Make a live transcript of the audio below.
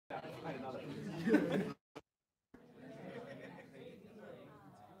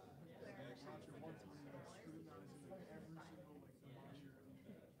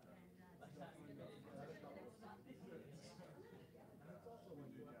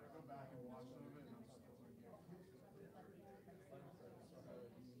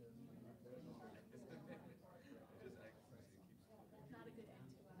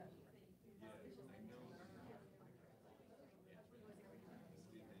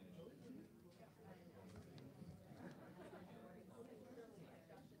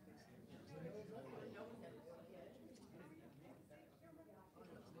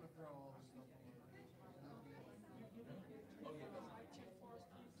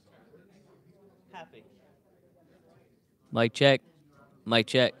Happy. Mic check. Mic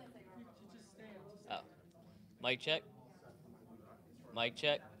check. Oh. Mic check. Mic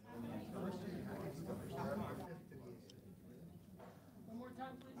check.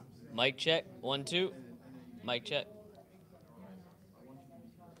 Mic check. 1, 2. Mic check.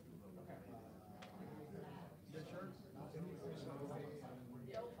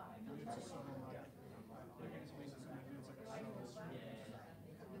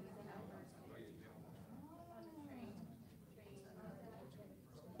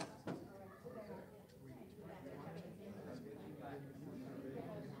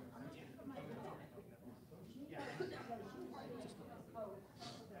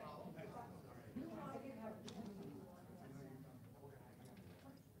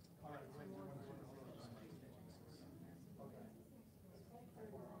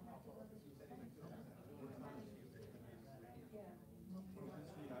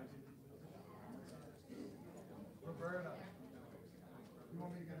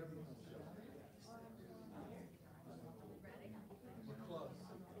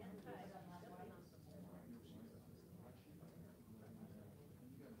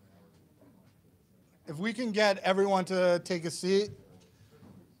 If we can get everyone to take a seat.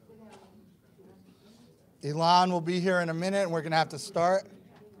 Elan will be here in a minute, and we're going to have to start.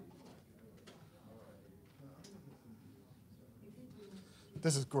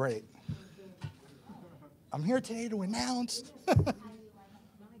 This is great. I'm here today to announce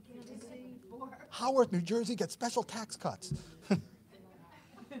Haworth, New Jersey gets special tax cuts.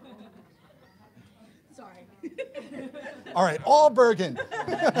 Sorry. All right, all Bergen.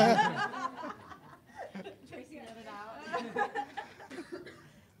 Tracy let it out.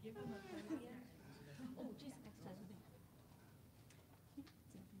 Oh, Jason, next time.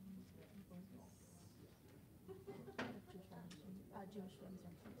 Jewish ones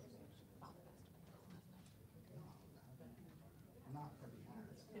are Not for the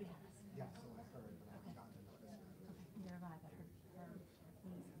Harris. Yes, so I heard, but I haven't gotten to notice it. Okay, never mind. Her niece I'll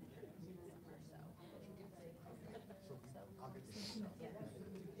get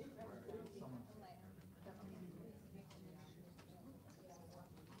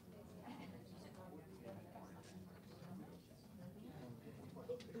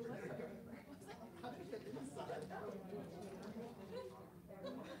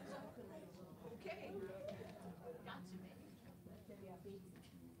you.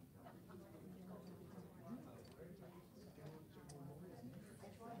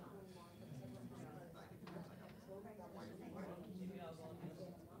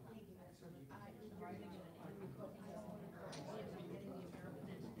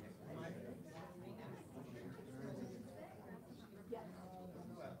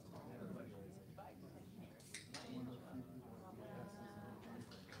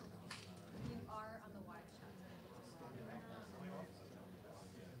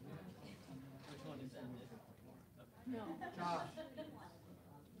 No. Josh.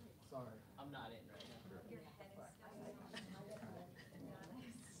 Sorry. I'm not in right now.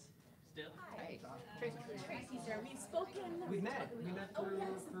 Still? Hey, Tracy, sir, we've spoken. we met through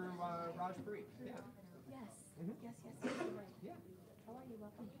yes. through Raj Parikh. Yeah. Yes. Mhm. Yes, yes, yes. You're right. Yeah. How are you?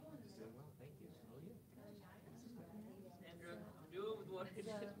 Welcome. Doing well, thank you. How are you? Andrew, do it with what I did.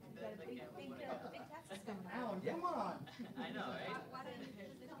 Got a big taxes coming out. Alan, come on. I know, right?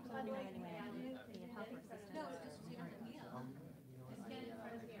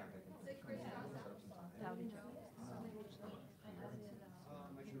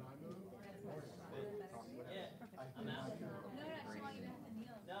 I'm out.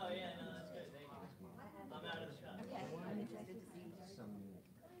 No, yeah, no, that's good. Thank you. I'm out of the shot. Okay, I'm interested to see.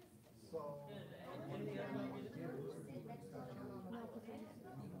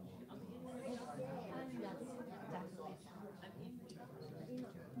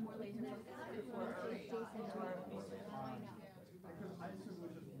 More laser focused before Jason or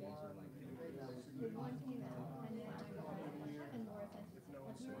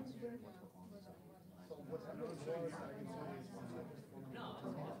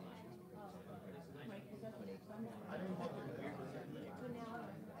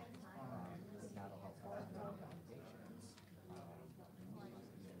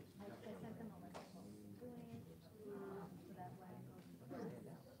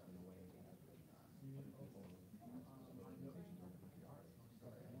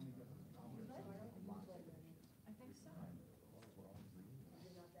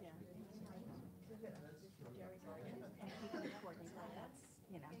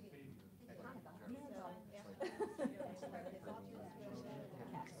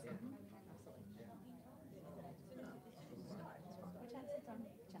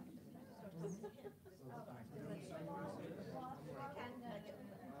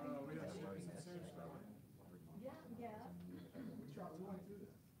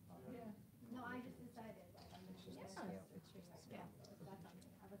No, I just decided. Do you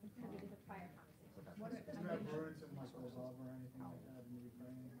have words in like Moldova or anything like that in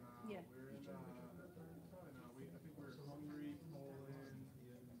Ukraine? Yeah. I think we're Hungary, Poland.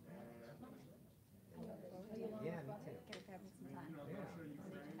 Yeah, me too. Gotta grab me some time. Russia,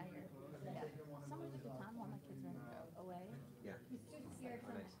 Ukraine. Summer's a good time while my kids are away. Yeah.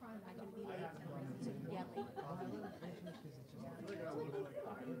 I can be late. Yeah, late.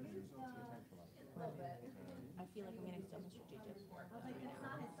 I feel like I'm getting so much strategic. That's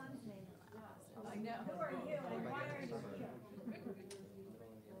not his son's name. I know. Who are you? And why are you here?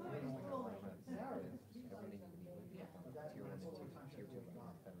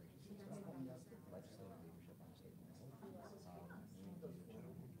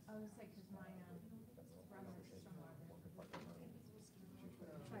 I was sick because my brother and sister-in-law.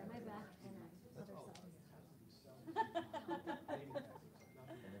 Sorry, my back and other side.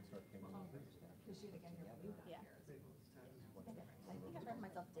 Yeah. I think I hurt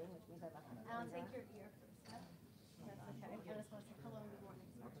myself doing, which means I left my I'll take your ear. That's okay. I just want to say hello in the morning.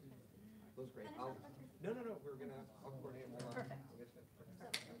 Those great. No. We're gonna. I'll coordinate. Perfect.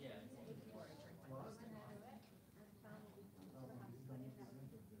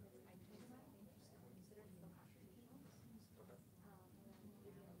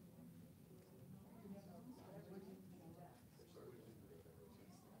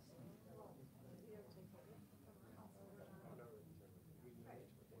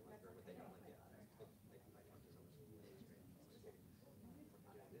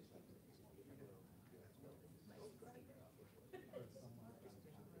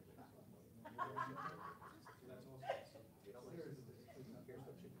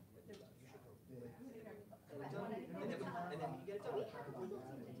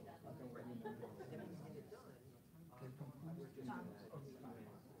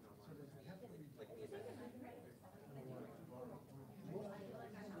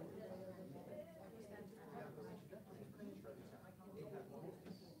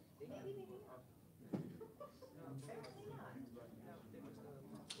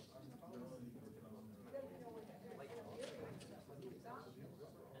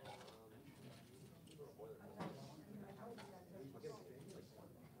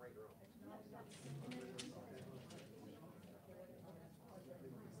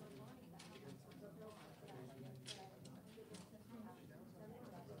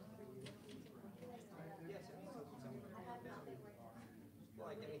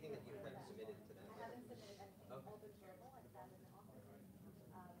 Like anything that you've like submitted to them. I haven't submitted anything. All been terrible. I sat in the office. And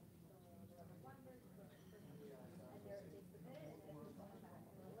they submitted it and it was back.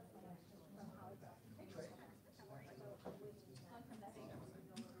 And it looked like from how it's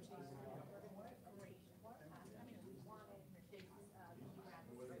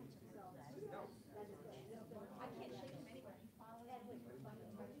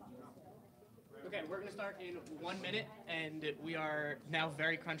Okay, we're going to start in 1 minute, and we are now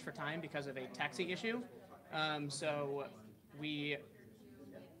very crunched for time because of a taxi issue. So we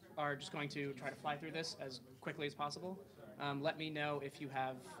are just going to try to fly through this as quickly as possible. Let me know if you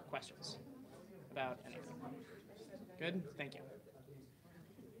have questions about anything. Good? Thank you.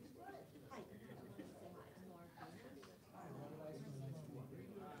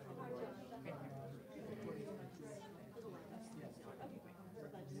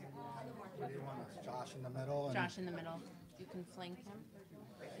 What do you want us, Josh in the middle? And Josh in the middle. You can flank him.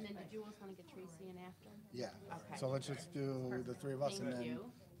 And then did you also want to get Tracy in after? Yeah. Okay. So let's just do the three of us, and Thank then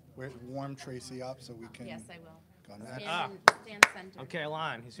you. we'll warm Tracy up so we can Yes, I will. go Stand, next. stand center. Okay,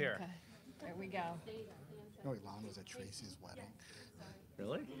 Elan, he's here. Okay. There we go. No, Elan was at Tracy's wedding.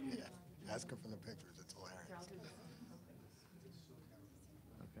 Really? Yeah. Ask her for the pictures. It's hilarious.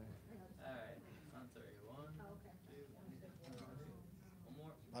 Okay. All right. On three. One, two, one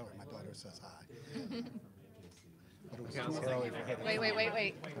more. By the way, my daughter says hi.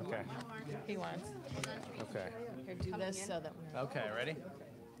 Wait. Okay. He wants. Okay. Here, do this so that we're. Okay, ready?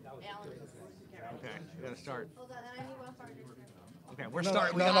 Okay, we gotta start. Okay, we're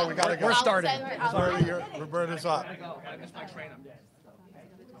starting. No, we gotta go. We're starting. Roberta's up. I missed my train.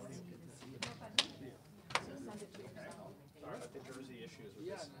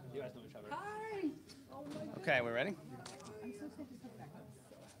 Okay, we ready?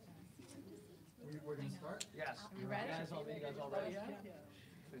 We're gonna start? Yes. You ready? You guys all ready?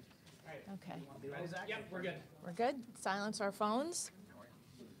 Okay. Yep, we're good. We're good? Silence our phones.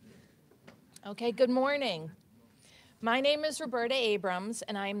 Okay, good morning. My name is Roberta Abrams,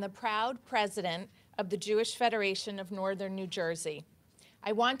 and I am the proud president of the Jewish Federation of Northern New Jersey.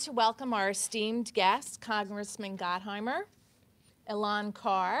 I want to welcome our esteemed guests, Congressman Gottheimer, Elan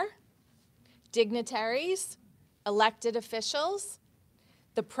Carr, dignitaries, elected officials,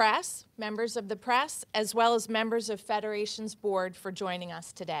 the press, members of the press, as well as members of Federation's board for joining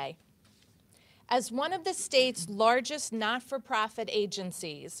us today. As one of the state's largest not-for-profit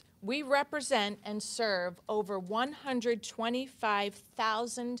agencies, we represent and serve over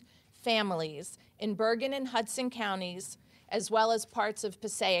 125,000 families in Bergen and Hudson counties, as well as parts of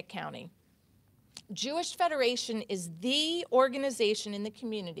Passaic County. Jewish Federation is the organization in the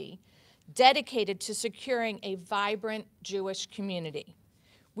community dedicated to securing a vibrant Jewish community.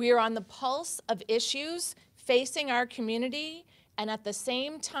 We are on the pulse of issues facing our community, and at the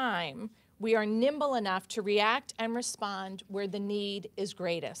same time, we are nimble enough to react and respond where the need is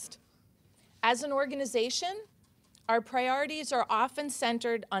greatest. As an organization, our priorities are often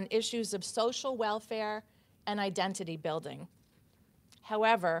centered on issues of social welfare and identity building.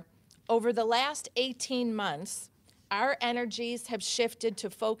 However, over the last 18 months, our energies have shifted to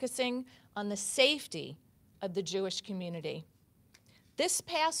focusing on the safety of the Jewish community. This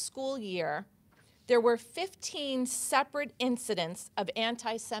past school year, there were 15 separate incidents of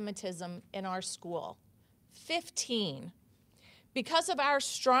anti-Semitism in our school. 15. Because of our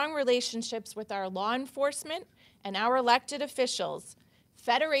strong relationships with our law enforcement and our elected officials,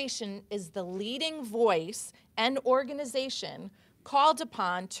 Federation is the leading voice and organization called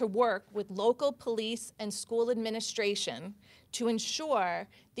upon to work with local police and school administration to ensure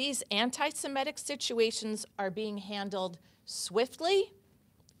these anti-Semitic situations are being handled swiftly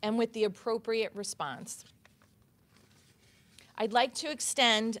and with the appropriate response. I'd like to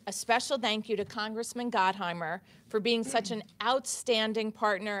extend a special thank you to Congressman Gottheimer for being such an outstanding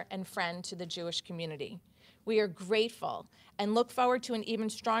partner and friend to the Jewish community. We are grateful and look forward to an even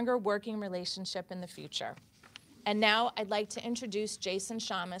stronger working relationship in the future. And now I'd like to introduce Jason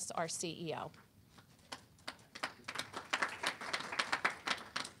Shamus, our CEO.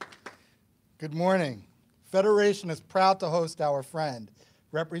 Good morning. Federation is proud to host our friend,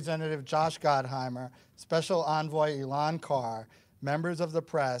 Representative Josh Gottheimer, Special Envoy Elan Carr, members of the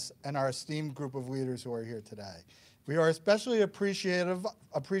press, and our esteemed group of leaders who are here today. We are especially appreciative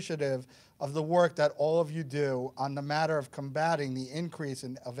of the work that all of you do on the matter of combating the increase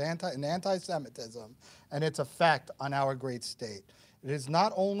in anti-Semitism and its effect on our great state. It is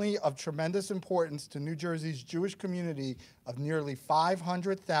not only of tremendous importance to New Jersey's Jewish community of nearly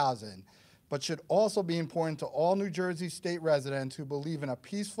 500,000, but should also be important to all New Jersey state residents who believe in a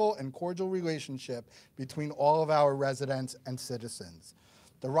peaceful and cordial relationship between all of our residents and citizens.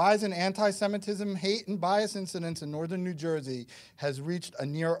 The rise in anti-Semitism, hate, and bias incidents in northern New Jersey has reached a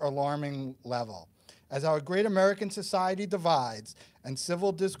near alarming level. As our great American society divides and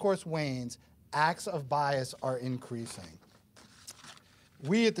civil discourse wanes, acts of bias are increasing.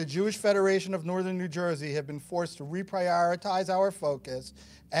 We at the Jewish Federation of Northern New Jersey have been forced to reprioritize our focus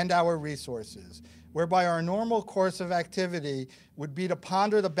and our resources, whereby our normal course of activity would be to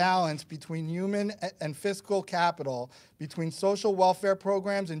ponder the balance between human and fiscal capital, between social welfare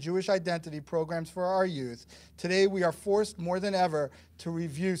programs and Jewish identity programs for our youth. Today, we are forced more than ever to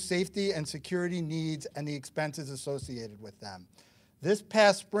review safety and security needs and the expenses associated with them. This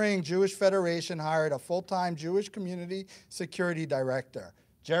past spring, Jewish Federation hired a full-time Jewish community security director.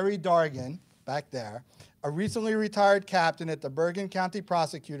 Jerry Dargan, back there, a recently retired captain at the Bergen County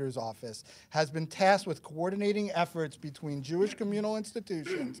Prosecutor's Office, has been tasked with coordinating efforts between Jewish communal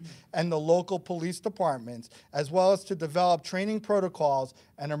institutions and the local police departments, as well as to develop training protocols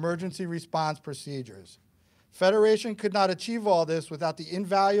and emergency response procedures. Federation could not achieve all this without the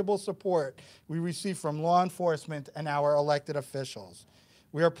invaluable support we receive from law enforcement and our elected officials.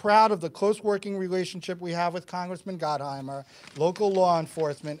 We are proud of the close working relationship we have with Congressman Gottheimer, local law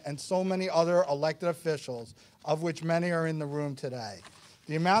enforcement, and so many other elected officials, of which many are in the room today.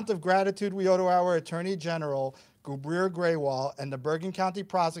 The amount of gratitude we owe to our Attorney General, Gubrier Graywall, and the Bergen County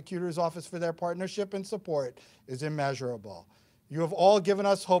Prosecutor's Office for their partnership and support is immeasurable. You have all given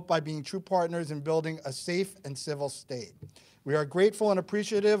us hope by being true partners in building a safe and civil state. We are grateful and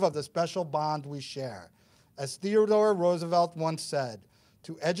appreciative of the special bond we share. As Theodore Roosevelt once said,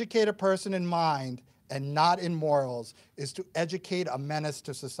 to educate a person in mind and not in morals is to educate a menace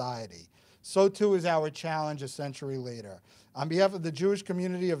to society. So too is our challenge a century later. On behalf of the Jewish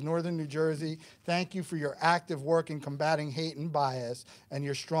community of Northern New Jersey, thank you for your active work in combating hate and bias and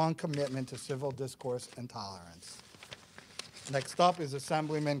your strong commitment to civil discourse and tolerance. Next up is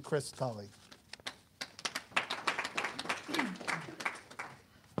Assemblyman Chris Tully.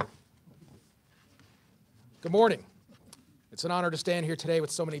 Good morning. It's an honor to stand here today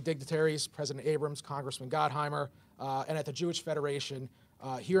with so many dignitaries, President Abrams, Congressman Gottheimer, and at the Jewish Federation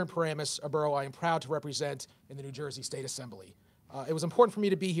here in Paramus, a borough I am proud to represent in the New Jersey State Assembly. It was important for me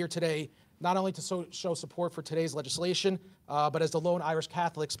to be here today, not only to show support for today's legislation, but as the lone Irish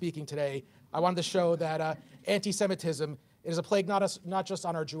Catholic speaking today, I wanted to show that anti-Semitism is a plague not just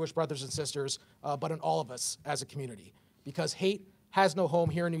on our Jewish brothers and sisters, but on all of us as a community. Because hate has no home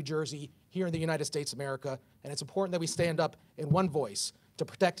here in New Jersey, here in the United States of America, and it's important that we stand up in one voice to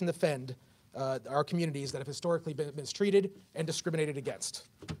protect and defend our communities that have historically been mistreated and discriminated against.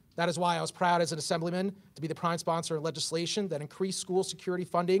 That is why I was proud as an assemblyman to be the prime sponsor of legislation that increased school security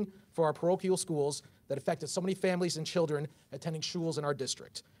funding for our parochial schools that affected so many families and children attending schools in our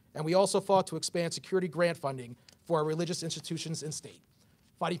district. And we also fought to expand security grant funding for our religious institutions in state.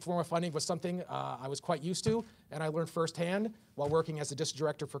 Fighting for more funding was something I was quite used to, and I learned firsthand while working as the district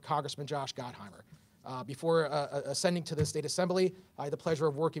director for Congressman Josh Gottheimer. Before ascending to the State Assembly, I had the pleasure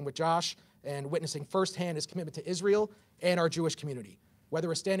of working with Josh and witnessing firsthand his commitment to Israel and our Jewish community. Whether it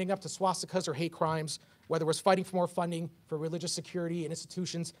was standing up to swastikas or hate crimes, whether it was fighting for more funding for religious security and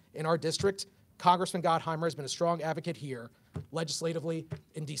institutions in our district, Congressman Gottheimer has been a strong advocate here, legislatively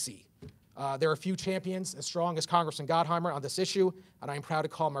in D.C. There are few champions as strong as Congressman Gottheimer on this issue, and I am proud to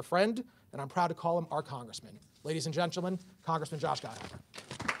call him our friend, and I'm proud to call him our congressman. Ladies and gentlemen, Congressman Josh Gottheimer.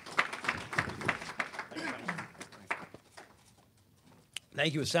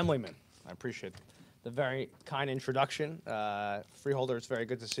 Thank you, Assemblyman. I appreciate the very kind introduction. Freeholder, it's very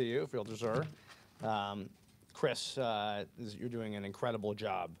good to see you. Freeholder Zur. Chris, you're doing an incredible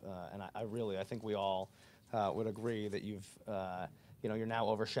job, and I think we all would agree that you're now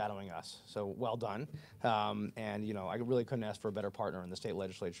overshadowing us. So well done. And I really couldn't ask for a better partner in the state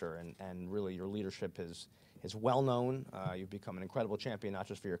legislature, and really your leadership is well known. You've become an incredible champion, not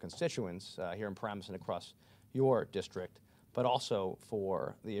just for your constituents here in Paramus and across your district, but also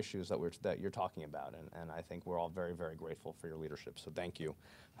for the issues that you're talking about. And I think we're all very, very grateful for your leadership, so thank you.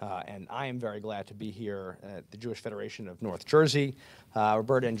 And I am very glad to be here at the Jewish Federation of North Jersey.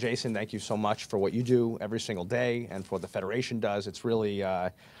 Roberta and Jason, thank you so much for what you do every single day and for what the Federation does. It's really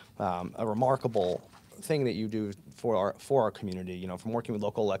a remarkable thing that you do for our community, from working with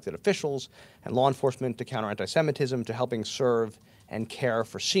local elected officials and law enforcement to counter anti-Semitism to helping serve and care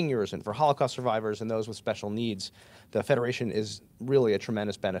for seniors and for Holocaust survivors and those with special needs. The Federation is really a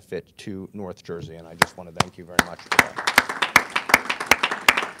tremendous benefit to North Jersey, and I just want to thank you very much for that.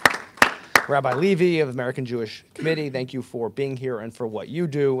 Rabbi Levy of American Jewish Committee, thank you for being here and for what you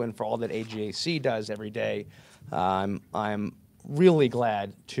do and for all that AJC does every day. I'm really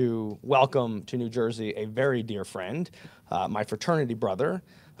glad to welcome to New Jersey a very dear friend, my fraternity brother,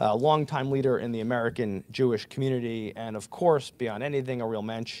 a longtime leader in the American Jewish community, and of course, beyond anything, a real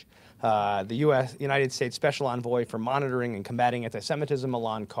mensch, the United States Special Envoy for Monitoring and Combating Anti-Semitism,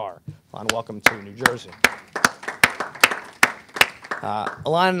 Elan Carr. Elan, welcome to New Jersey.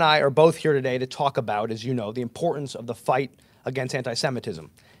 Elan and I are both here today to talk about, as you know, the importance of the fight against anti-Semitism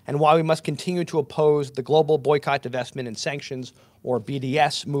and why we must continue to oppose the global boycott, divestment, and sanctions, or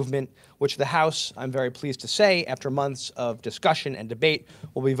BDS movement, which the House, I'm very pleased to say, after months of discussion and debate,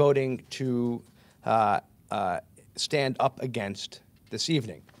 will be voting to stand up against this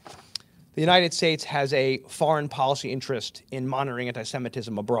evening. The United States has a foreign policy interest in monitoring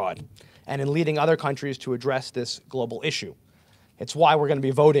anti-Semitism abroad and in leading other countries to address this global issue. It's why we're going to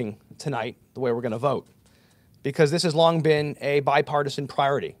be voting tonight the way we're going to vote, because this has long been a bipartisan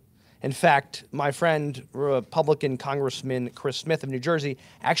priority. In fact, my friend, Republican Congressman Chris Smith of New Jersey,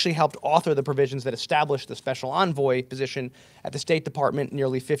 actually helped author the provisions that established the special envoy position at the State Department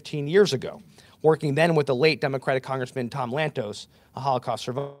nearly 15 years ago, working then with the late Democratic Congressman Tom Lantos, a Holocaust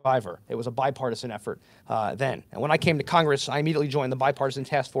survivor. It was a bipartisan effort then. And when I came to Congress, I immediately joined the Bipartisan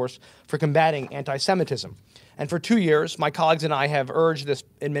Task Force for Combating Anti-Semitism. And for 2 years, my colleagues and I have urged this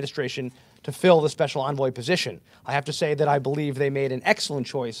administration to fill the special envoy position. I have to say that I believe they made an excellent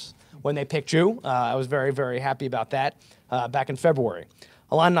choice when they picked you. I was very, very happy about that back in February.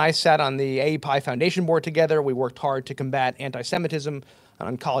 Elan and I sat on the AEPI Foundation Board together. We worked hard to combat anti-Semitism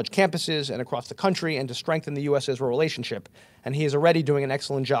on college campuses and across the country and to strengthen the U.S.-Israel relationship. And he is already doing an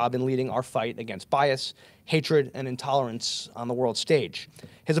excellent job in leading our fight against bias, hatred, and intolerance on the world stage.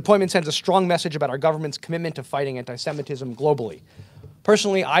 His appointment sends a strong message about our government's commitment to fighting anti-Semitism globally.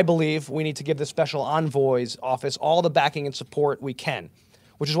 Personally, I believe we need to give the Special Envoy's office all the backing and support we can,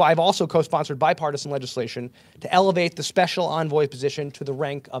 which is why I've also co-sponsored bipartisan legislation to elevate the Special Envoy position to the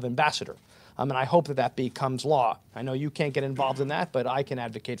rank of ambassador. And I hope that that becomes law. I know you can't get involved in that, but I can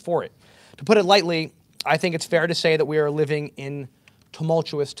advocate for it. To put it lightly, I think it's fair to say that we are living in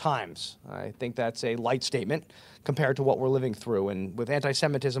tumultuous times. I think that's a light statement compared to what we're living through, and with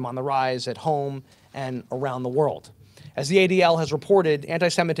anti-Semitism on the rise at home and around the world. As the ADL has reported,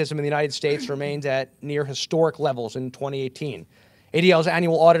 anti-Semitism in the United States remains at near historic levels in 2018. ADL's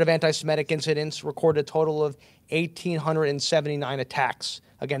annual audit of anti-Semitic incidents recorded a total of 1,879 attacks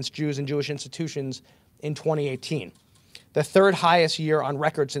against Jews and Jewish institutions in 2018, the third highest year on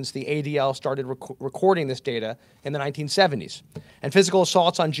record since the ADL started recording this data in the 1970s. And physical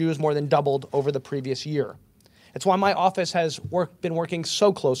assaults on Jews more than doubled over the previous year. It's why my office has been working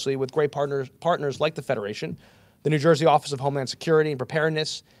so closely with great partners like the Federation, the New Jersey Office of Homeland Security and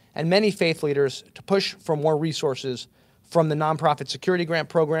Preparedness, and many faith leaders to push for more resources from the nonprofit security grant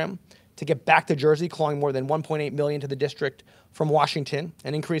program to get back to Jersey, clawing more than $1.8 million to the district from Washington,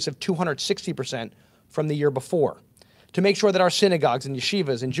 an increase of 260% from the year before, to make sure that our synagogues and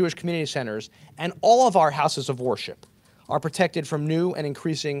yeshivas and Jewish community centers and all of our houses of worship are protected from new and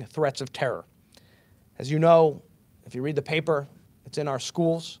increasing threats of terror. As you know, if you read the paper, it's in our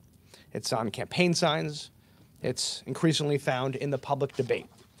schools, it's on campaign signs, it's increasingly found in the public debate.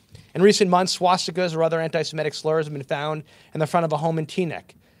 In recent months, swastikas or other anti-Semitic slurs have been found in the front of a home in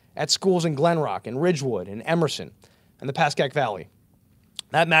Teaneck, at schools in Glen Rock, in Ridgewood, in Emerson, and the Pascack Valley.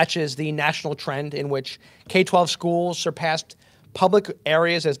 That matches the national trend in which K-12 schools surpassed public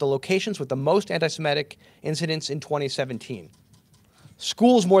areas as the locations with the most anti-Semitic incidents in 2017.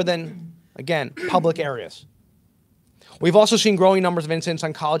 Schools more than, again, public areas. We've also seen growing numbers of incidents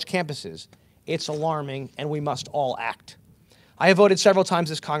on college campuses. It's alarming, and we must all act. I have voted several times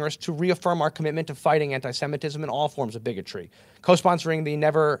this Congress to reaffirm our commitment to fighting anti-Semitism and all forms of bigotry, co-sponsoring the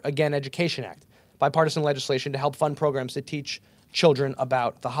Never Again Education Act, bipartisan legislation to help fund programs that teach children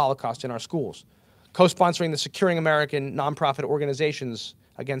about the Holocaust in our schools, co-sponsoring the Securing American Nonprofit Organizations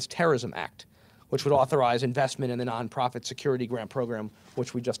Against Terrorism Act, which would authorize investment in the nonprofit security grant program,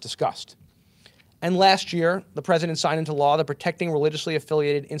 which we just discussed. And last year, the President signed into law the Protecting Religiously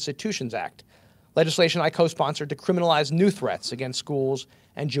Affiliated Institutions Act, legislation I co-sponsored to criminalize new threats against schools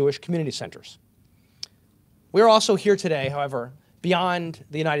and Jewish community centers. We are also here today, however, beyond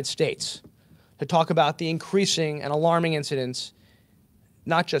the United States, to talk about the increasing and alarming incidents,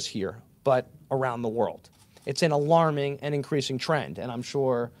 not just here, but around the world. It's an alarming and increasing trend, and I'm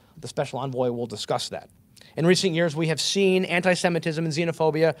sure the Special Envoy will discuss that. In recent years, we have seen anti-Semitism and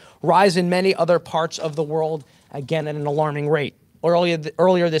xenophobia rise in many other parts of the world, again at an alarming rate.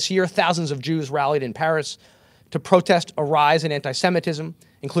 Earlier this year, thousands of Jews rallied in Paris to protest a rise in anti-Semitism,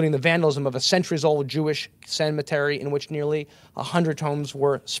 including the vandalism of a centuries-old Jewish cemetery in which nearly 100 homes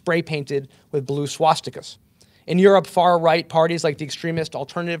were spray-painted with blue swastikas. In Europe, far-right parties like the extremist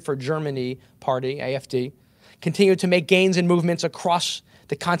Alternative for Germany Party, AfD, continue to make gains in movements across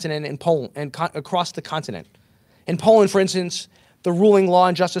the continent in Poland. In Poland, for instance, the ruling Law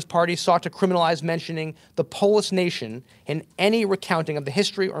and Justice Party sought to criminalize mentioning the Polish nation in any recounting of the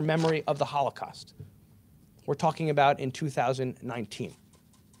history or memory of the Holocaust. We're talking about in 2019.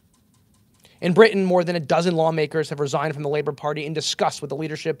 In Britain, more than a dozen lawmakers have resigned from the Labour Party in disgust with the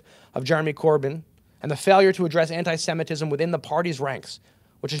leadership of Jeremy Corbyn and the failure to address anti-Semitism within the party's ranks,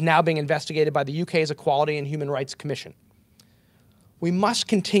 which is now being investigated by the UK's Equality and Human Rights Commission. We must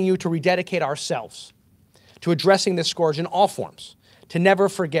continue to rededicate ourselves to addressing this scourge in all forms, to never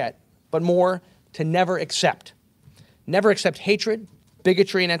forget, but more, to never accept. Never accept hatred,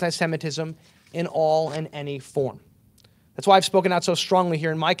 bigotry, and anti-Semitism in all and any form. That's why I've spoken out so strongly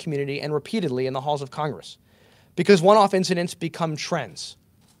here in my community and repeatedly in the halls of Congress. Because one-off incidents become trends,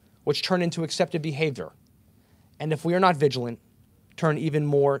 which turn into accepted behavior, and if we are not vigilant, turn even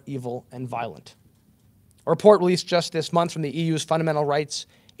more evil and violent. A report released just this month from the EU's Fundamental Rights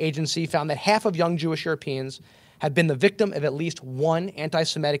agency found that half of young Jewish Europeans have been the victim of at least one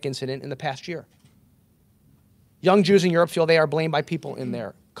anti-Semitic incident in the past year. Young Jews in Europe feel they are blamed by people in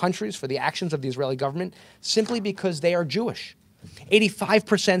their countries for the actions of the Israeli government simply because they are Jewish.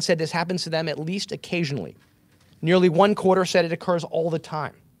 85% said this happens to them at least occasionally. Nearly 1/4 said it occurs all the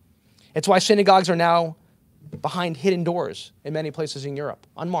time. It's why synagogues are now behind hidden doors in many places in Europe,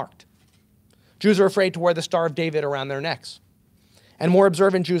 unmarked. Jews are afraid to wear the Star of David around their necks. And more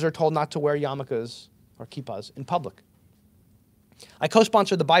observant Jews are told not to wear yarmulkes or kippas in public. I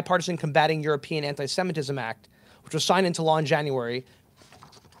co-sponsored the bipartisan Combating European Anti-Semitism Act, which was signed into law in January,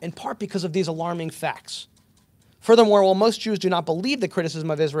 in part because of these alarming facts. Furthermore, while most Jews do not believe that criticism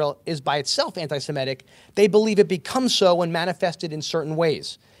of Israel is by itself anti-Semitic, they believe it becomes so when manifested in certain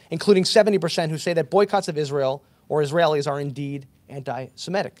ways, including 70% who say that boycotts of Israel or Israelis are indeed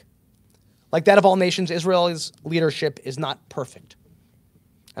anti-Semitic. Like that of all nations, Israel's leadership is not perfect.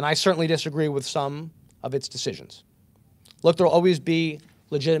 And I certainly disagree with some of its decisions. Look, there will always be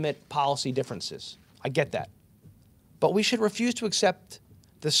legitimate policy differences. I get that. But we should refuse to accept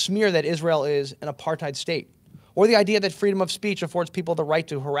the smear that Israel is an apartheid state, or the idea that freedom of speech affords people the right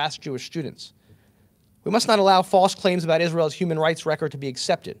to harass Jewish students. We must not allow false claims about Israel's human rights record to be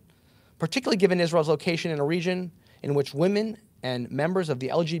accepted, particularly given Israel's location in a region in which women and members of the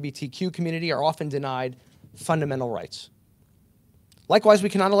LGBTQ community are often denied fundamental rights. Likewise, we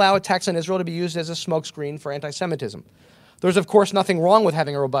cannot allow attacks on Israel to be used as a smokescreen for anti-Semitism. There's, of course, nothing wrong with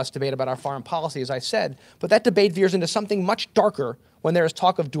having a robust debate about our foreign policy, as I said, but that debate veers into something much darker when there is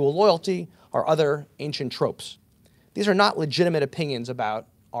talk of dual loyalty or other ancient tropes. These are not legitimate opinions about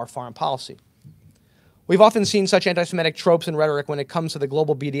our foreign policy. We've often seen such anti-Semitic tropes and rhetoric when it comes to the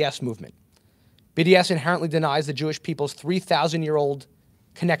global BDS movement. BDS inherently denies the Jewish people's 3,000-year-old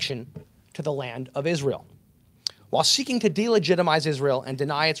connection to the land of Israel, while seeking to delegitimize Israel and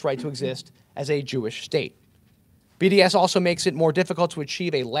deny its right to exist as a Jewish state. BDS also makes it more difficult to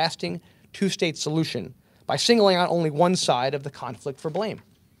achieve a lasting two-state solution by singling out only one side of the conflict for blame.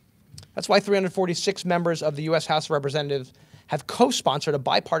 That's why 346 members of the U.S. House of Representatives have co-sponsored a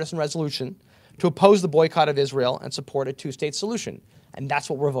bipartisan resolution to oppose the boycott of Israel and support a two-state solution. And that's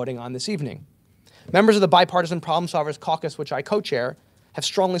what we're voting on this evening. Members of the Bipartisan Problem Solvers Caucus, which I co-chair, have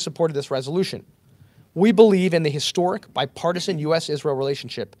strongly supported this resolution. We believe in the historic bipartisan U.S.-Israel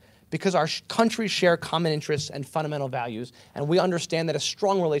relationship because our countries share common interests and fundamental values, and we understand that a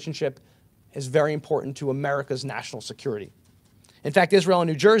strong relationship is very important to America's national security. In fact, Israel and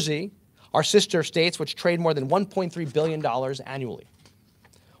New Jersey are sister states which trade more than $1.3 billion annually.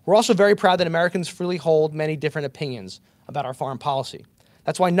 We're also very proud that Americans freely hold many different opinions about our foreign policy.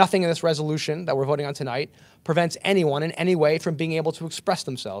 That's why nothing in this resolution that we're voting on tonight prevents anyone in any way from being able to express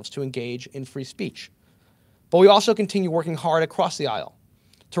themselves, to engage in free speech. But we also continue working hard across the aisle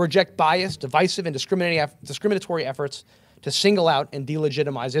to reject biased, divisive, and discriminatory efforts to single out and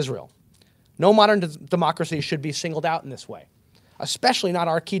delegitimize Israel. No modern democracy should be singled out in this way, especially not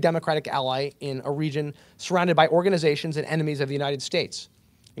our key democratic ally in a region surrounded by organizations and enemies of the United States,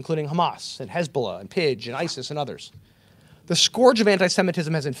 including Hamas and Hezbollah and PIJ and ISIS and others. The scourge of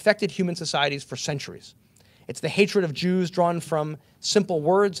anti-Semitism has infected human societies for centuries. It's the hatred of Jews drawn from simple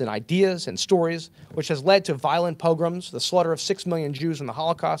words and ideas and stories, which has led to violent pogroms, the slaughter of 6 million Jews in the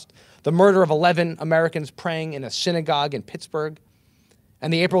Holocaust, the murder of 11 Americans praying in a synagogue in Pittsburgh,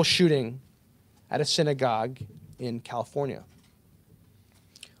 and the April shooting at a synagogue in California.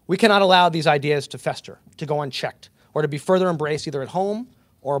 We cannot allow these ideas to fester, to go unchecked, or to be further embraced either at home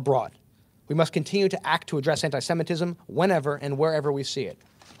or abroad. We must continue to act to address anti-Semitism whenever and wherever we see it,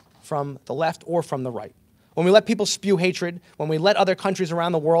 from the left or from the right. When we let people spew hatred, when we let other countries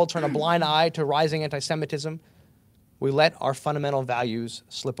around the world turn a blind eye to rising anti-Semitism, we let our fundamental values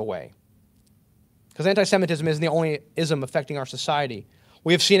slip away. Because anti-Semitism isn't the only ism affecting our society.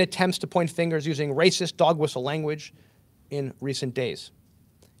 We have seen attempts to point fingers using racist dog whistle language in recent days.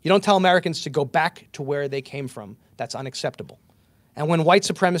 You don't tell Americans to go back to where they came from. That's unacceptable. And when white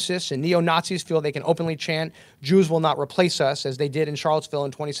supremacists and neo-Nazis feel they can openly chant, "Jews will not replace us," as they did in Charlottesville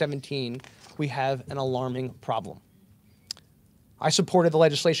in 2017, we have an alarming problem. I supported the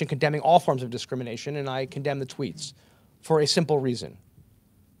legislation condemning all forms of discrimination, and I condemn the tweets for a simple reason.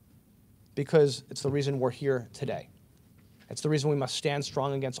 Because it's the reason we're here today. It's the reason we must stand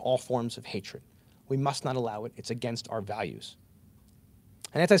strong against all forms of hatred. We must not allow it. It's against our values.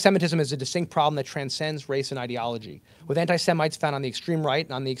 And anti-Semitism is a distinct problem that transcends race and ideology, with anti-Semites found on the extreme right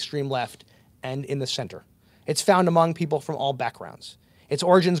and on the extreme left and in the center. It's found among people from all backgrounds. Its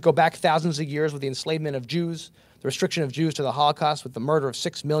origins go back thousands of years with the enslavement of Jews, the restriction of Jews to the Holocaust with the murder of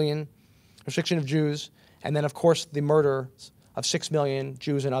 6 million, restriction of Jews, and then, of course, the murder of 6 million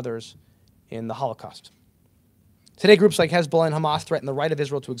Jews and others in the Holocaust. Today, groups like Hezbollah and Hamas threaten the right of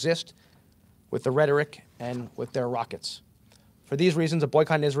Israel to exist with the rhetoric and with their rockets. For these reasons, a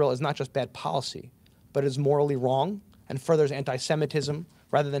boycott in Israel is not just bad policy, but it is morally wrong and furthers anti-Semitism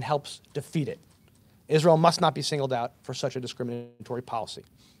rather than helps defeat it. Israel must not be singled out for such a discriminatory policy.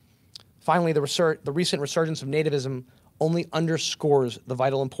 Finally, the recent resurgence of nativism only underscores the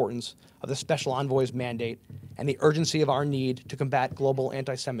vital importance of the Special Envoy's mandate and the urgency of our need to combat global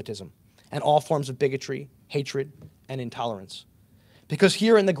anti-Semitism and all forms of bigotry, hatred, and intolerance. Because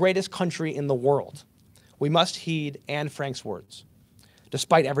here in the greatest country in the world, we must heed Anne Frank's words.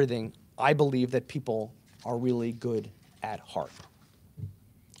 Despite everything, I believe that people are really good at heart.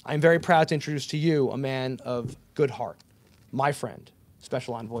 I'm very proud to introduce to you a man of good heart, my friend,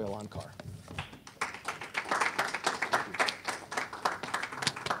 Special Envoy Elan Carr.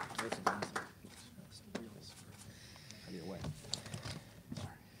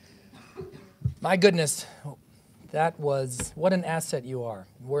 My goodness, what an asset you are.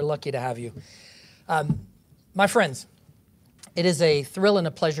 We're lucky to have you. My friends, it is a thrill and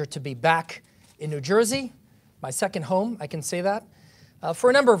a pleasure to be back in New Jersey, my second home, I can say that,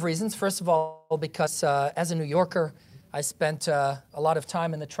 for a number of reasons. First of all, because as a New Yorker, I spent a lot of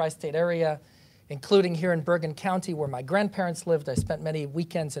time in the tri-state area, including here in Bergen County where my grandparents lived. I spent many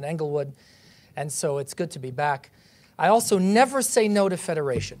weekends in Englewood, and so it's good to be back. I also never say no to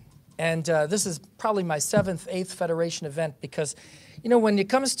federation. And this is probably my 7th, 8th Federation event because, you know, when it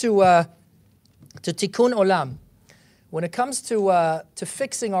comes to Tikkun Olam, when it comes to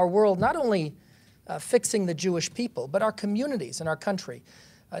fixing our world, not only fixing the Jewish people, but our communities and our country,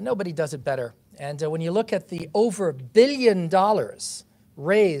 nobody does it better. And when you look at the over $1 billion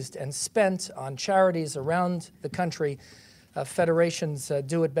raised and spent on charities around the country, federations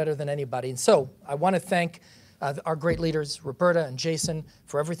do it better than anybody. And so I want to thank our great leaders, Roberta and Jason,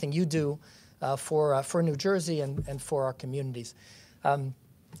 for everything you do for New Jersey and for our communities.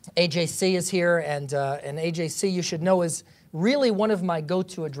 AJC is here, and AJC, you should know, is really one of my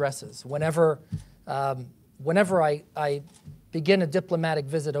go-to addresses. Whenever I begin a diplomatic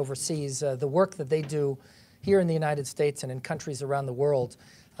visit overseas, the work that they do here in the United States and in countries around the world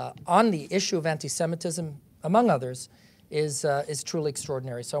on the issue of anti-Semitism, among others, is truly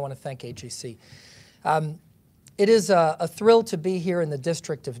extraordinary. So I want to thank AJC. It is a thrill to be here in the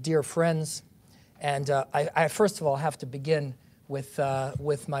district of dear friends, and I first of all have to begin with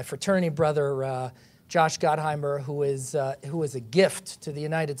my fraternity brother Josh Gottheimer, who is a gift to the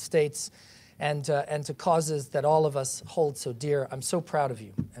United States and to causes that all of us hold so dear. I'm so proud of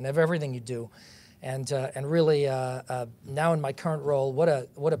you and of everything you do, and really now in my current role,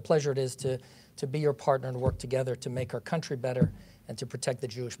 what a pleasure it is to be your partner and work together to make our country better and to protect the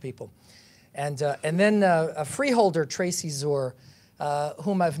Jewish people. And then a freeholder, Tracy Zur,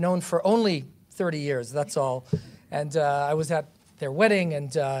 whom I've known for only 30 years, that's all. And I was at their wedding,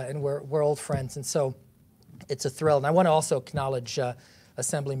 and we're old friends. And so it's a thrill. And I want to also acknowledge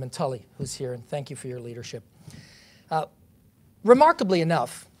Assemblyman Tully, who's here, and thank you for your leadership. Remarkably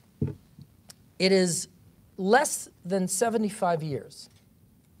enough, it is less than 75 years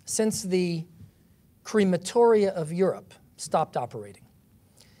since the crematoria of Europe stopped operating.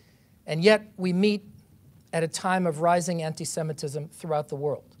 And yet we meet at a time of rising anti-Semitism throughout the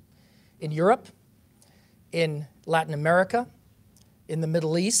world. In Europe, in Latin America, in the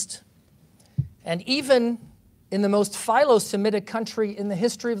Middle East, and even in the most philo-Semitic country in the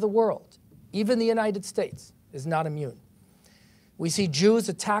history of the world, even the United States is not immune. We see Jews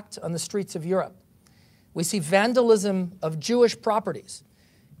attacked on the streets of Europe. We see vandalism of Jewish properties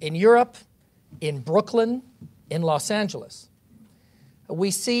in Europe, in Brooklyn, in Los Angeles.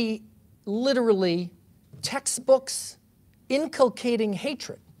 We see literally textbooks inculcating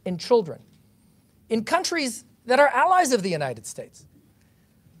hatred in children in countries that are allies of the United States.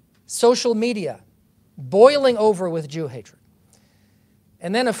 Social media boiling over with Jew hatred.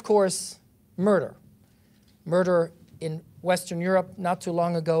 And then, of course, murder. Murder in Western Europe not too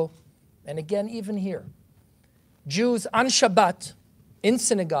long ago, and again even here. Jews on Shabbat in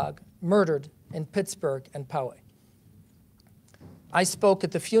synagogue murdered in Pittsburgh and Poway. I spoke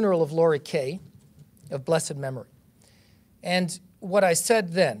at the funeral of Lori Kay, of blessed memory. And what I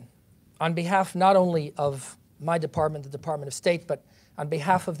said then, on behalf not only of my department, the Department of State, but on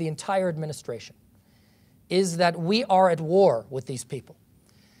behalf of the entire administration, is that we are at war with these people.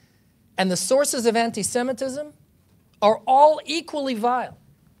 And the sources of anti-Semitism are all equally vile.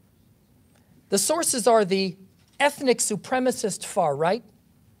 The sources are the ethnic supremacist far right,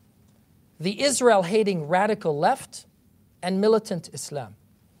 the Israel-hating radical left, and militant Islam.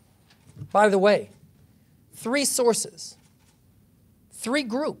 By the way, 3 sources three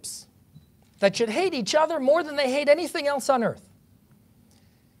groups that should hate each other more than they hate anything else on earth,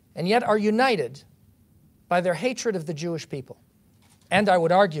 and yet are united by their hatred of the Jewish people, and I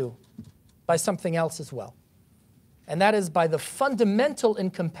would argue by something else as well, and that is by the fundamental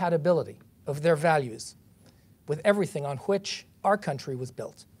incompatibility of their values with everything on which our country was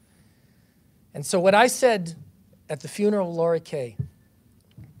built. And so what I said at the funeral of Laura Kay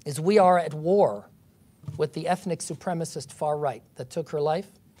is we are at war with the ethnic supremacist far right that took her life,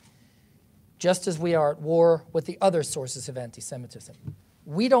 just as we are at war with the other sources of anti-Semitism.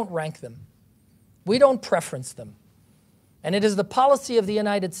 We don't rank them. We don't preference them. And it is the policy of the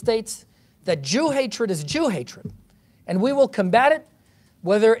United States that Jew hatred is Jew hatred, and we will combat it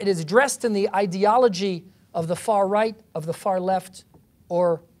whether it is dressed in the ideology of the far right, of the far left,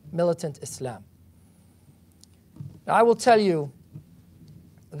 or militant Islam. Now, I will tell you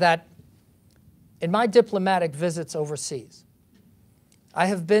that in my diplomatic visits overseas, I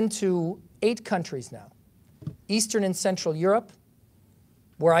have been to 8 countries now, Eastern and Central Europe,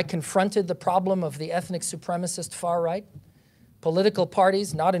 where I confronted the problem of the ethnic supremacist far right, political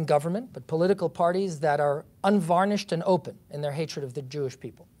parties, not in government, but political parties that are unvarnished and open in their hatred of the Jewish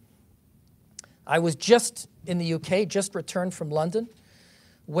people. I was just in the UK, just returned from London,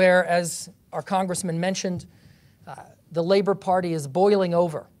 where, as our congressman mentioned, the Labour Party is boiling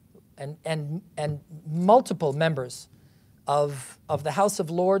over, and multiple members of the House of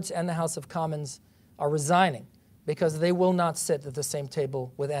Lords and the House of Commons are resigning because they will not sit at the same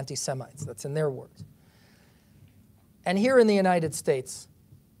table with anti-Semites. That's in their words. And here in the United States,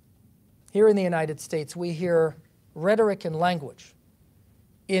 we hear rhetoric and language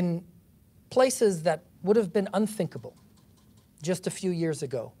in places that would have been unthinkable just a few years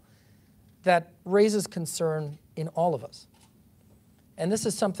ago that raises concern in all of us. And this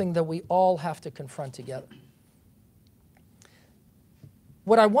is something that we all have to confront together.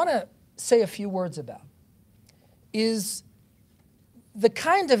 What I want to say a few words about is the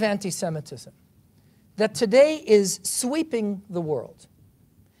kind of anti-Semitism that today is sweeping the world,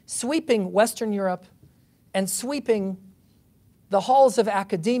 sweeping Western Europe, and sweeping the halls of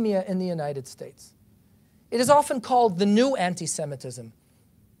academia in the United States. It is often called the new anti-Semitism,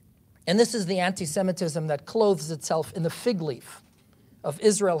 and this is the anti-Semitism that clothes itself in the fig leaf of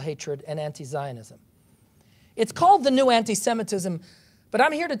Israel hatred and anti-Zionism. It's called the new anti-Semitism, but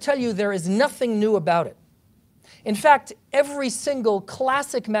I'm here to tell you there is nothing new about it. In fact, every single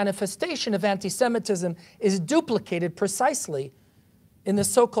classic manifestation of anti-Semitism is duplicated precisely in the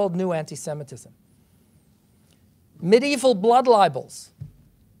so-called new anti-Semitism. Medieval blood libels,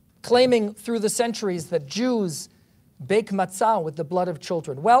 claiming through the centuries that Jews bake matzah with the blood of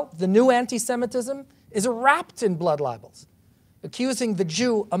children. Well, the new anti-Semitism is wrapped in blood libels, accusing the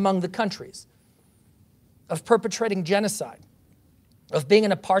Jew among the countries of perpetrating genocide, of being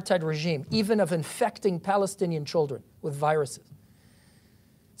an apartheid regime, even of infecting Palestinian children with viruses.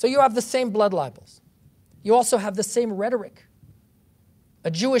 So you have the same blood libels. You also have the same rhetoric.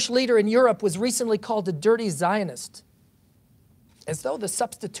 A Jewish leader in Europe was recently called a dirty Zionist, as though the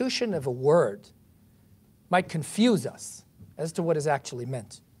substitution of a word might confuse us as to what is actually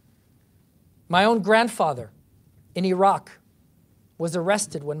meant. My own grandfather in Iraq was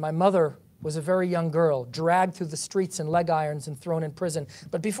arrested when my mother was a very young girl, dragged through the streets in leg irons and thrown in prison.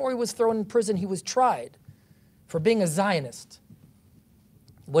 But before he was thrown in prison, he was tried for being a Zionist.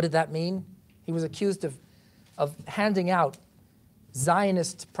 What did that mean? He was accused of handing out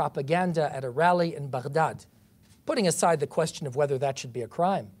Zionist propaganda at a rally in Baghdad, putting aside the question of whether that should be a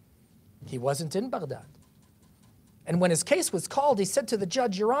crime. He wasn't in Baghdad. And when his case was called, he said to the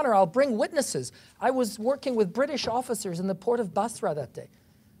judge, "Your Honor, I'll bring witnesses. I was working with British officers in the port of Basra that day.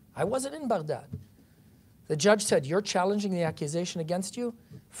 I wasn't in Baghdad." The judge said, "You're challenging the accusation against you?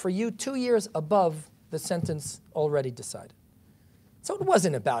 For you, 2 years above the sentence already decided." So it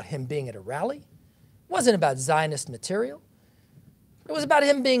wasn't about him being at a rally. It wasn't about Zionist material. It was about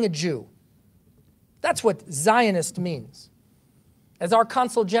him being a Jew. That's what Zionist means. As our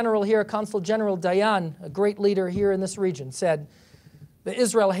Consul General here, Consul General Dayan, a great leader here in this region, said, the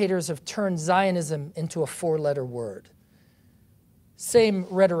Israel haters have turned Zionism into a 4-letter word. Same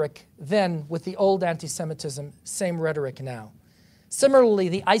rhetoric then with the old anti-Semitism, same rhetoric now. Similarly,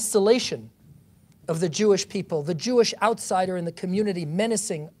 the isolation of the Jewish people, the Jewish outsider in the community,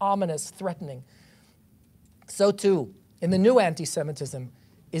 menacing, ominous, threatening. So too, in the new anti-Semitism,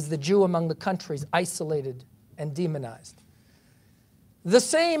 is the Jew among the countries isolated and demonized. The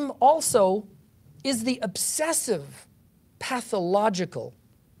same also is the obsessive, pathological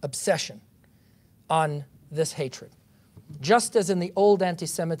obsession on this hatred. Just as in the old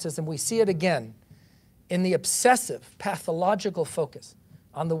anti-Semitism, we see it again in the obsessive, pathological focus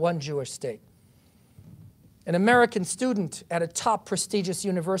on the one Jewish state. An American student at a top prestigious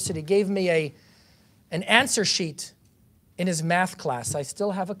university gave me an answer sheet in his math class. I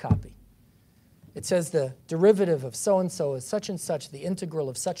still have a copy. It says the derivative of so-and-so is such and such, the integral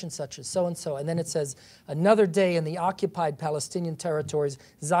of such and such is so-and-so, and then it says, another day in the occupied Palestinian territories,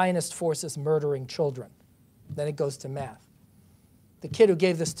 Zionist forces murdering children. Then it goes to math. The kid who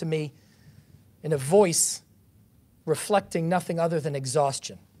gave this to me in a voice reflecting nothing other than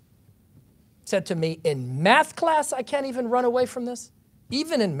exhaustion said to me, in math class, I can't even run away from this?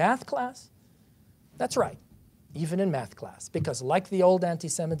 Even in math class? That's right, even in math class, because like the old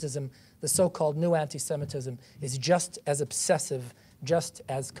anti-Semitism, the so-called new anti-Semitism is just as obsessive, just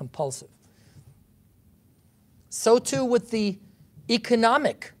as compulsive. So too with the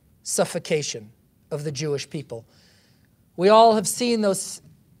economic suffocation of the Jewish people. We all have seen those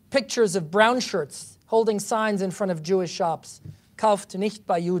pictures of brown shirts holding signs in front of Jewish shops, kauft nicht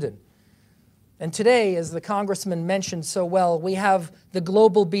bei Juden. And today, as the congressman mentioned so well, we have the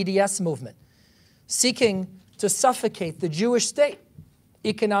global BDS movement seeking to suffocate the Jewish state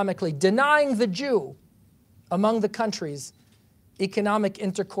economically, denying the Jew among the countries economic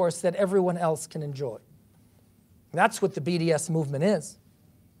intercourse that everyone else can enjoy. That's what the BDS movement is.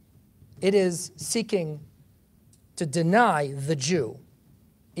 It is seeking to deny the Jew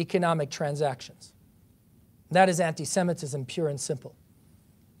economic transactions. That is anti-Semitism, pure and simple.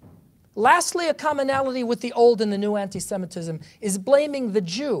 Lastly, a commonality with the old and the new anti-Semitism is blaming the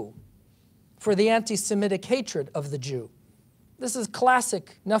Jew for the anti-Semitic hatred of the Jew. This is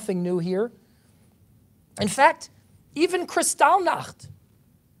classic, nothing new here. In fact, even Kristallnacht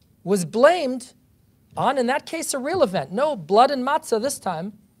was blamed on, in that case, a real event. No blood and matzah this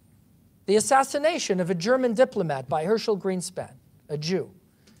time. The assassination of a German diplomat by Herschel Greenspan, a Jew.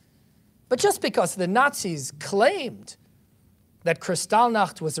 But just because the Nazis claimed that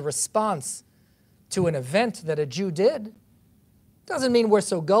Kristallnacht was a response to an event that a Jew did, doesn't mean we're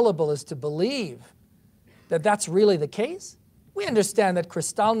so gullible as to believe that that's really the case. We understand that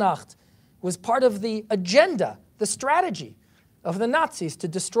Kristallnacht was part of the agenda, the strategy of the Nazis to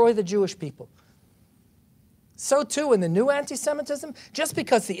destroy the Jewish people. So too in the new anti-Semitism, just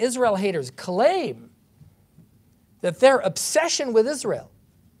because the Israel haters claim that their obsession with Israel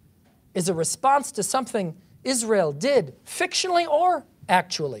is a response to something Israel did, fictionally or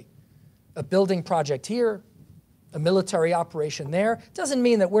actually, a building project here, a military operation there, doesn't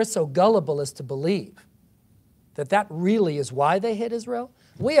mean that we're so gullible as to believe that that really is why they hate Israel.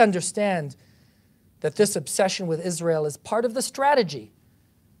 We understand that this obsession with Israel is part of the strategy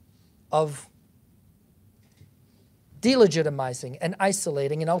of delegitimizing and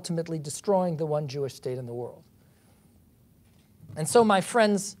isolating and ultimately destroying the one Jewish state in the world. And so, my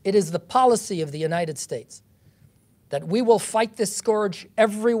friends, it is the policy of the United States that we will fight this scourge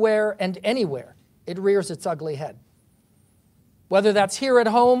everywhere and anywhere it rears its ugly head. Whether that's here at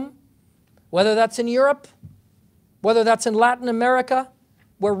home, whether that's in Europe, whether that's in Latin America,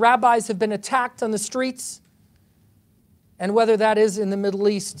 where rabbis have been attacked on the streets, and whether that is in the Middle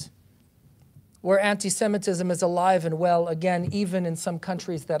East, where anti-Semitism is alive and well, again, even in some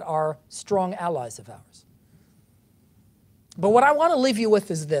countries that are strong allies of ours. But what I want to leave you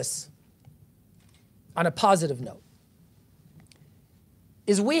with is this, on a positive note,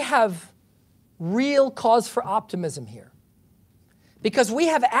 is we have real cause for optimism here. Because we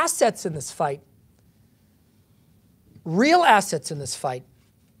have assets in this fight, real assets in this fight,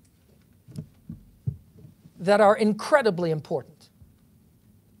 that are incredibly important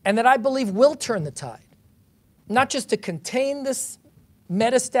and that I believe will turn the tide, not just to contain this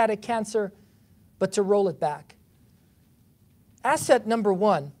metastatic cancer, but to roll it back. Asset number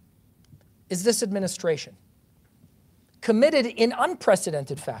one is this administration, committed in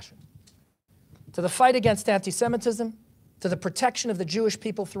unprecedented fashion to the fight against anti-Semitism, to the protection of the Jewish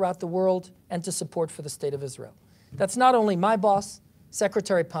people throughout the world, and to support for the State of Israel. That's not only my boss,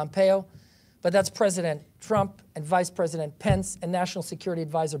 Secretary Pompeo, but that's President Trump and Vice President Pence and National Security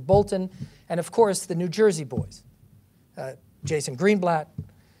Advisor Bolton, and of course the New Jersey boys, Jason Greenblatt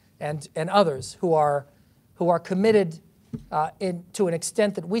and others who are committed to an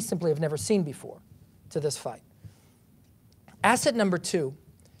extent that we simply have never seen before to this fight. Asset number two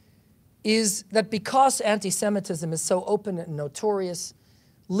is that because anti-Semitism is so open and notorious,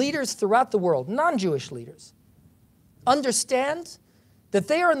 leaders throughout the world, non-Jewish leaders, understand that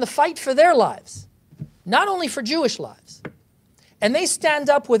they are in the fight for their lives, not only for Jewish lives. And they stand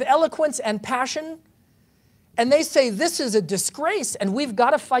up with eloquence and passion, and they say, this is a disgrace, and we've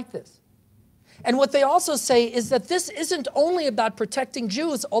got to fight this. And what they also say is that this isn't only about protecting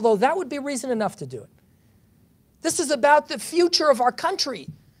Jews, although that would be reason enough to do it. This is about the future of our country,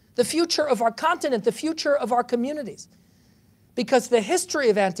 the future of our continent, the future of our communities. Because the history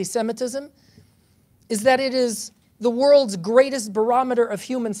of anti-Semitism is that it is the world's greatest barometer of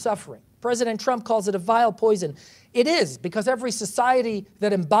human suffering. President Trump calls it a vile poison. It is, because every society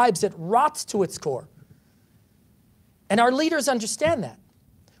that imbibes it rots to its core. And our leaders understand that.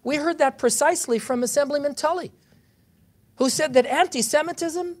 We heard that precisely from Assemblyman Tully, who said that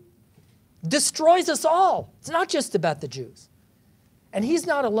anti-Semitism destroys us all. It's not just about the Jews. And he's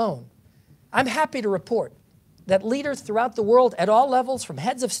not alone. I'm happy to report that leaders throughout the world at all levels, from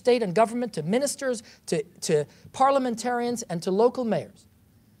heads of state and government to ministers to parliamentarians and to local mayors,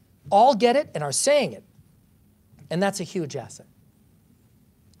 all get it and are saying it. And that's a huge asset.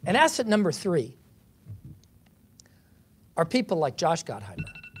 And asset number 3 are people like Josh Gottheimer.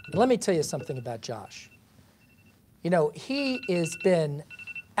 And let me tell you something about Josh. You know, he has been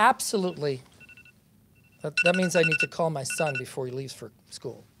absolutely, that means I need to call my son before he leaves for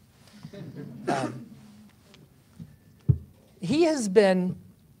school. He has been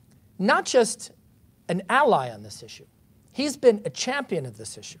not just an ally on this issue, he's been a champion of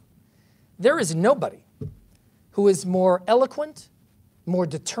this issue. There is nobody who is more eloquent, more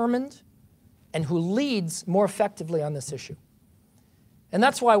determined, and who leads more effectively on this issue. And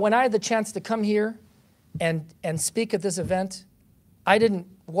that's why when I had the chance to come here and speak at this event, I didn't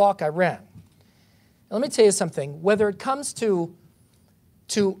walk, I ran. And let me tell you something, whether it comes to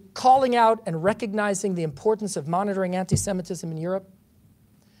calling out and recognizing the importance of monitoring anti-Semitism in Europe,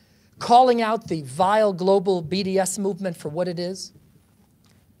 calling out the vile global BDS movement for what it is,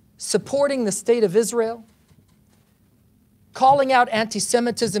 supporting the state of Israel, calling out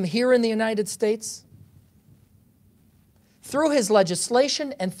anti-Semitism here in the United States, through his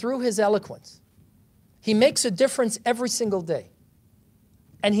legislation and through his eloquence, he makes a difference every single day.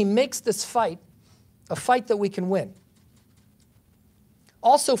 And he makes this fight a fight that we can win.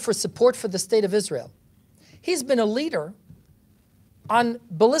 Also for support for the state of Israel. He's been a leader on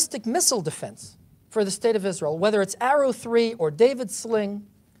ballistic missile defense for the state of Israel, whether it's Arrow 3 or David Sling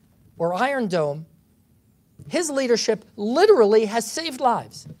or Iron Dome. His leadership literally has saved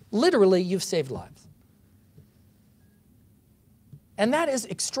lives. Literally, you've saved lives. And that is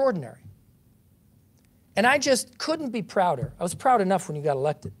extraordinary. And I just couldn't be prouder. I was proud enough when you got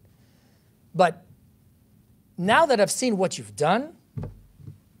elected. But now that I've seen what you've done,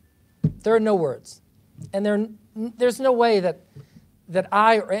 there are no words. And there's no way that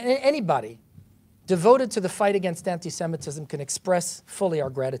I or anybody devoted to the fight against anti-Semitism can express fully our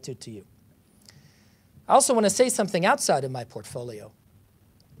gratitude to you. I also want to say something outside of my portfolio.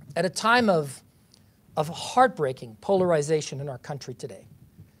 At a time of heartbreaking polarization in our country today,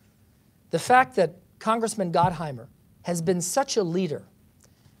 the fact that Congressman Gottheimer has been such a leader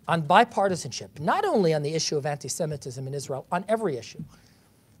on bipartisanship, not only on the issue of anti-Semitism in Israel, on every issue.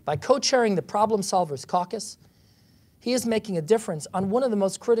 By co-chairing the Problem Solvers Caucus, he is making a difference on one of the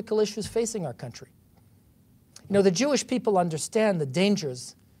most critical issues facing our country. You know, the Jewish people understand the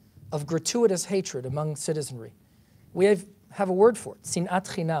dangers of gratuitous hatred among citizenry. We have a word for it,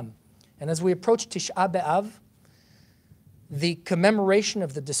 sinat chinam. And as we approach Tisha B'Av, the commemoration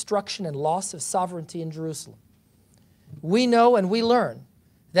of the destruction and loss of sovereignty in Jerusalem, we know and we learn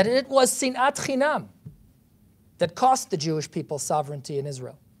that it was sinat chinam that cost the Jewish people sovereignty in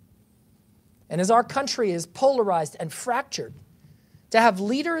Israel. And as our country is polarized and fractured, to have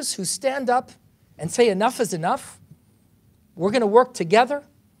leaders who stand up and say enough is enough, we're going to work together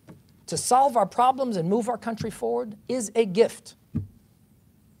to solve our problems and move our country forward, is a gift.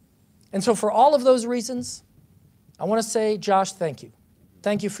 And so for all of those reasons, I want to say, Josh, thank you.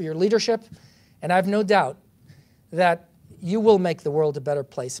 Thank you for your leadership, and I have no doubt that you will make the world a better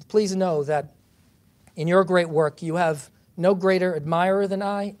place. Please know that in your great work, you have no greater admirer than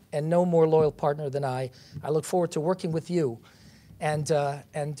I and no more loyal partner than I. I look forward to working with you and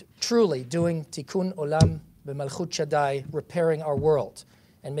truly doing tikkun olam b'malchut Shaddai, repairing our world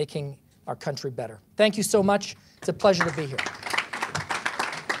and making our country better. Thank you so much. It's a pleasure to be here.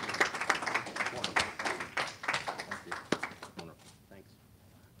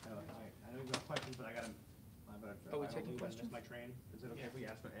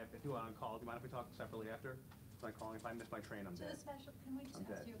 If you want to call, do you mind if we talk separately after? So I call, if I miss my train, I'm dead. Can we just I'm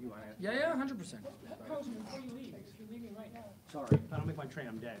dead. ask you a question? Yeah, 100%. Before you leave, if you're leaving right now. Sorry, if I don't make my train,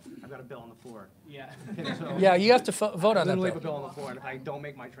 I'm dead. I've got a bill on the floor. Yeah. So Yeah, you have to vote on that literally have a bill. bill on the floor, and if I don't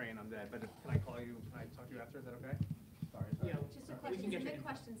make my train, I'm dead. But can I call you, can I talk to you after? Is that okay? Sorry. Yeah. Just a question, submit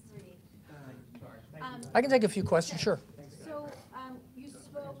questions 3. I can take a few questions, sure. So you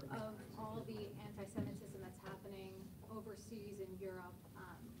spoke of all the anti-Semitism that's happening overseas in Europe.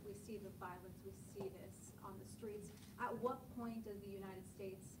 We see the violence, we see this on the streets. At what point does the United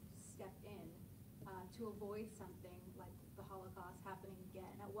States step in to avoid something like the Holocaust happening again?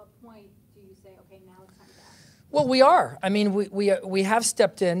 At what point do you say, okay, now it's time to act? Well, we are. I mean, we have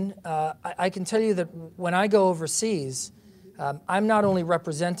stepped in. I can tell you that when I go overseas, I'm not only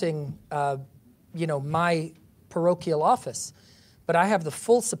representing, my parochial office, but I have the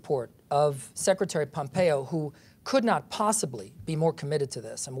full support of Secretary Pompeo, who could not possibly be more committed to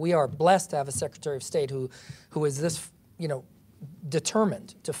this. And we are blessed to have a Secretary of State who is this,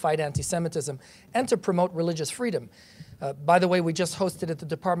 determined to fight anti-Semitism and to promote religious freedom. By the way, we just hosted at the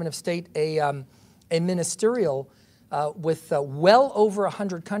Department of State a ministerial with well over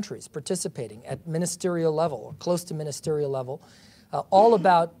 100 countries participating at ministerial level, or close to ministerial level, all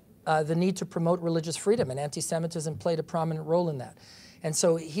about the need to promote religious freedom, and anti-Semitism played a prominent role in that. And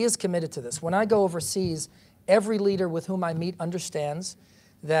so he is committed to this. When I go overseas, every leader with whom I meet understands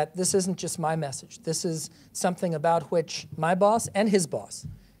that this isn't just my message. This is something about which my boss and his boss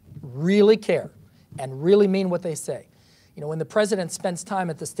really care and really mean what they say. When the president spends time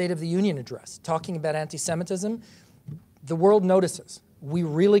at the State of the Union address talking about anti-Semitism, the world notices. We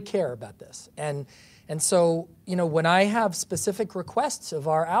really care about this. And so, when I have specific requests of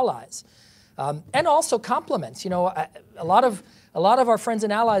our allies, and also compliments, a lot of our friends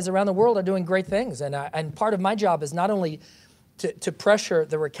and allies around the world are doing great things. And part of my job is not only to pressure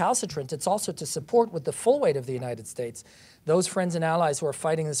the recalcitrant, it's also to support with the full weight of the United States those friends and allies who are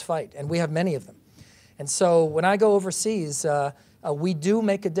fighting this fight. And we have many of them. And so when I go overseas, we do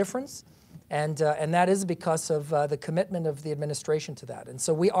make a difference, and that is because of the commitment of the administration to that. And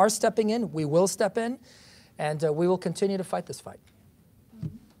so we are stepping in, we will step in, and we will continue to fight this fight.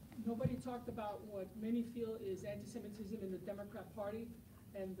 Nobody talked about what many feel is anti-Semitism in the Democrat Party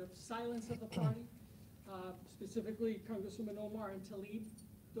and the silence of the party, specifically Congresswoman Omar and Tlaib.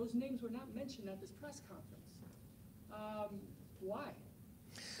 Those names were not mentioned at this press conference. Why?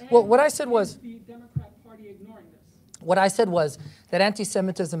 Well, what I said was, the Democrat Party ignoring this? What I said was that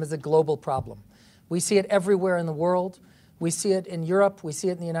anti-Semitism is a global problem. We see it everywhere in the world. We see it in Europe. We see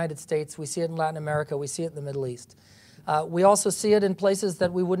it in the United States. We see it in Latin America. We see it in the Middle East. We also see it in places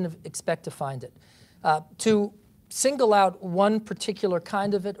that we wouldn't expect to find it. To single out one particular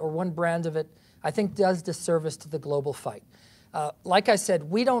kind of it or one brand of it, I think does disservice to the global fight. Like I said,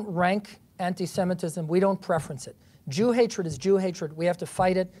 we don't rank anti-Semitism. We don't preference it. Jew hatred is Jew hatred. We have to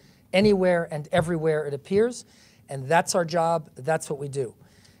fight it anywhere and everywhere it appears, and that's our job. That's what we do,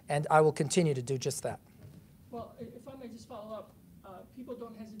 and I will continue to do just that. Well, if I may just follow up, people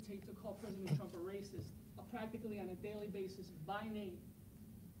don't hesitate to call President Trump a racist, practically on a daily basis by name.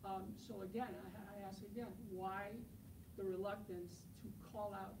 So again, I ask again, why the reluctance to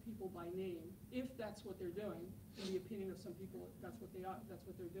call out people by name, if that's what they're doing? In the opinion of some people, that's what they are. That's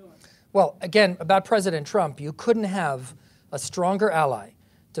what they're doing. Well, again, about President Trump, you couldn't have a stronger ally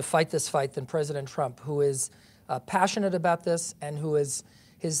to fight this fight than President Trump, who is passionate about this and who is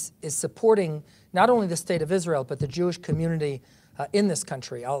supporting not only the State of Israel, but the Jewish community in this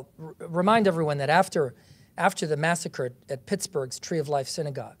country. I'll remind everyone that after the massacre at Pittsburgh's Tree of Life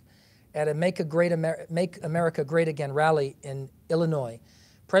Synagogue, at a Make America Great Again rally in Illinois,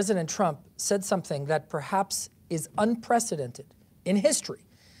 President Trump said something that perhaps is unprecedented in history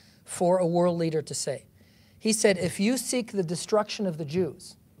for a world leader to say. He said, if you seek the destruction of the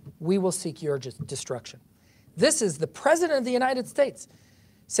Jews, we will seek your destruction. This is the President of the United States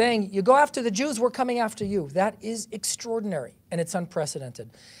saying, you go after the Jews, we're coming after you. That is extraordinary, and it's unprecedented.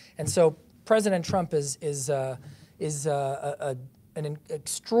 And so President Trump is an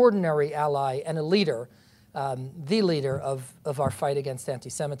extraordinary ally and a leader, the leader of our fight against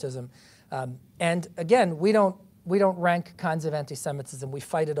anti-Semitism. And again, we don't rank kinds of anti-Semitism. We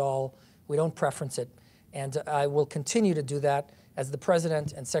fight it all. We don't preference it. And I will continue to do that as the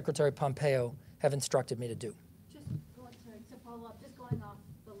President and Secretary Pompeo have instructed me to do. Just to follow up, just going off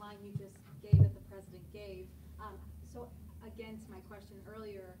the line you just gave that the President gave. So again, to my question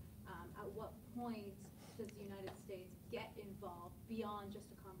earlier, at what point does the United States get involved beyond just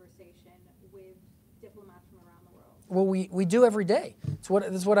a conversation with diplomats from around the world? Well, we do every day. It's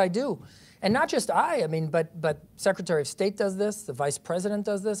what I do. And not just I mean, but Secretary of State does this, the Vice President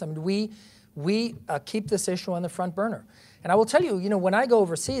does this. I mean, we keep this issue on the front burner. And I will tell you, when I go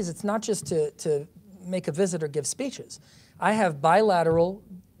overseas, it's not just to make a visit or give speeches. I have bilateral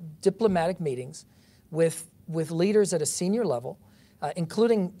diplomatic meetings with leaders at a senior level,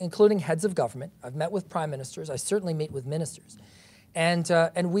 including heads of government. I've met with prime ministers. I certainly meet with ministers.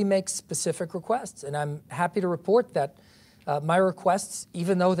 And we make specific requests. And I'm happy to report that my requests,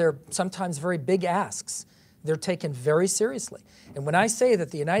 even though they're sometimes very big asks, They're taken very seriously. And when I say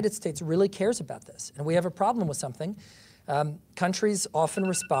that the United States really cares about this, and we have a problem with something, countries often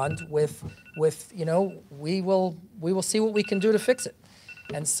respond with you know, we will see what we can do to fix it.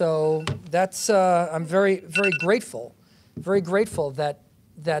 And so that's I'm very grateful that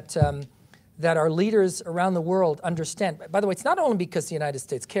our leaders around the world understand. By the way, it's not only because the United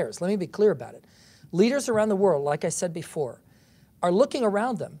States cares. Let me be clear about it. Leaders around the world, like I said before, are looking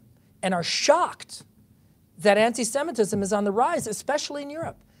around them and are shocked that anti-Semitism is on the rise, especially in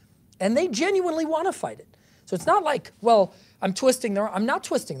Europe. And they genuinely want to fight it. So it's not like, well, I'm not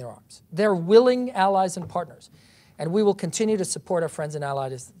twisting their arms. They're willing allies and partners. And we will continue to support our friends and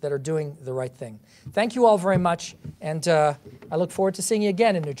allies that are doing the right thing. Thank you all very much, and I look forward to seeing you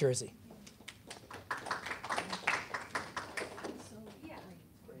again in New Jersey.